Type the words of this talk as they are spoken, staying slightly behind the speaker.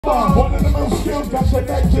pills got your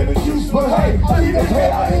neck giving use, but hey, I need a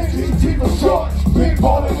head, I NGT for short. Big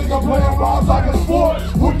baller nigga playing rhymes like a sport.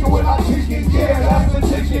 Put you when I kick it, yeah, that's the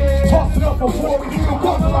ticket. Toss it up before we get a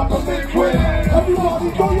bundle like a liquid.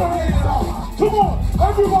 Everybody throw your hands out. Come on,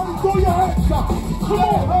 everybody throw your hands out. Come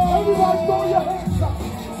on, everybody throw your hands out.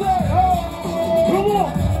 Say, hey, come on.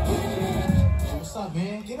 What's up,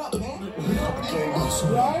 man? Get up, man.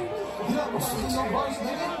 Right? Get up, I'm singing your verse,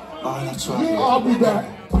 nigga. Alright, I'll try. Yeah, I'll be back.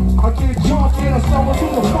 I get drunk and I stumble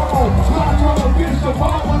through the phone. Not trying to finish the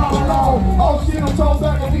bomb when I'm alone. Oh shit, I'm told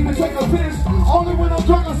back, I need to take a piss. Only when I'm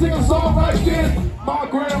drunk, I sing a song like this. My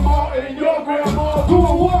grandma and your grandma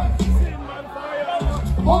doing what?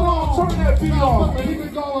 Hold on, turn that beat off. Keep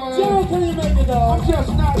it going. Jerry, can you make it up? I'm just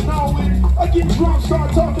not knowing. I get drunk,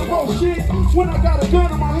 start talking about shit. When I got a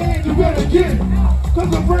gun in my hand, you better get it. Cause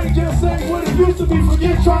the brain just ain't what it used to be.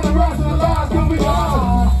 Forget trying to rationalize, cause we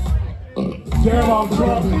lies. Damn, I'm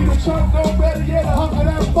drunk. Need a chunk, no better yet, a hunk of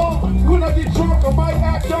that funk. When I get drunk, I might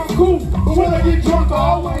act uncool. But when I get drunk, I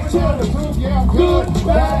always tell the truth. Yeah, I'm good,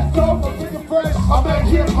 bad, dope, I'm thinking fresh. I make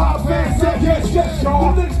hip-hop fans say yes, yes,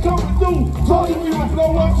 y'all. The niggas coming through, told you we gon'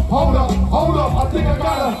 blow up. Hold up, I think I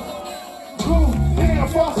got a cool. Damn,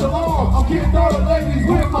 false alarm. I'm getting all the ladies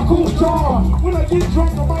with my cool charm. When I get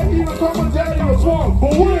drunk, I might even call my daddy a twunk.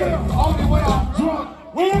 But where? Only when I'm drunk.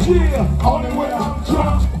 Where? Yeah, only when I'm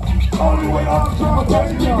drunk. Only when I'm drunk,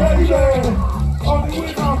 baby, baby. Only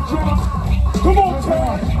when I'm drunk. Come on,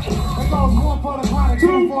 Chad. It goes one for the chronic,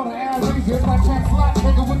 two for the average. If I can't slap,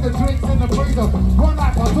 nigga, with the drinks in the freezer. One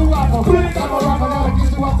apple, two apples. I'm a rapper that'll get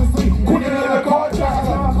you out the seat. Quicker than a car jack.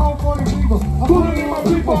 I'm home for the people. I'm pulling in my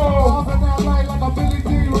people. Up and down light like a Billy D.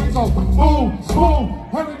 Ringo. Boom, boom.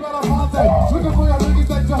 Heavy metal Ponte. Looking for your niggas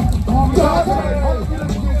that jump.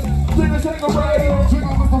 Nigga take a raid. Drink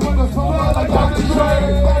on with the windows. So like Dr.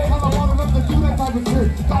 Dre.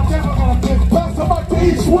 Pass the mic to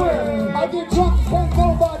each way. I get drunk, can't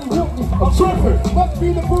nobody help me. I'm tripping. Must be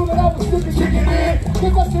the fool that I was sticking Kicking in.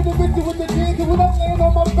 Cause I should have been with the jig. And when I'm laying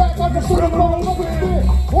on my back, I can put it on my spin.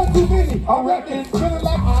 One too many, I reckon. Feeling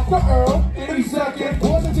like Oscar Earl. Any second.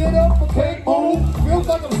 Wanna get up for take move. Feels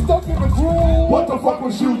like I'm stuck in the groove. What the fuck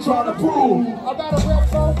was you trying to prove? I got a rep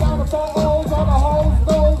phone down the 4 O's on the hoes,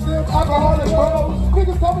 those, them alcoholic bros.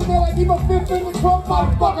 Niggas coming there like he my fifth in the trunk.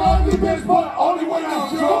 Motherfucker, ugly bitch, but Only when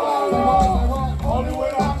I'm drunk. Only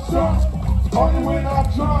when I'm drunk. Only when I'm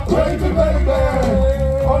drunk. Baby, baby.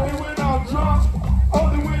 Only when I'm drunk.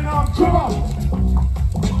 Only when I'm drunk.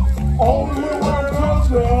 Only when we're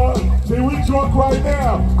drunk, yeah. See, we drunk right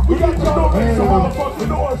now. We got the no make some motherfucking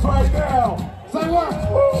noise right now. Say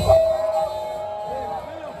what?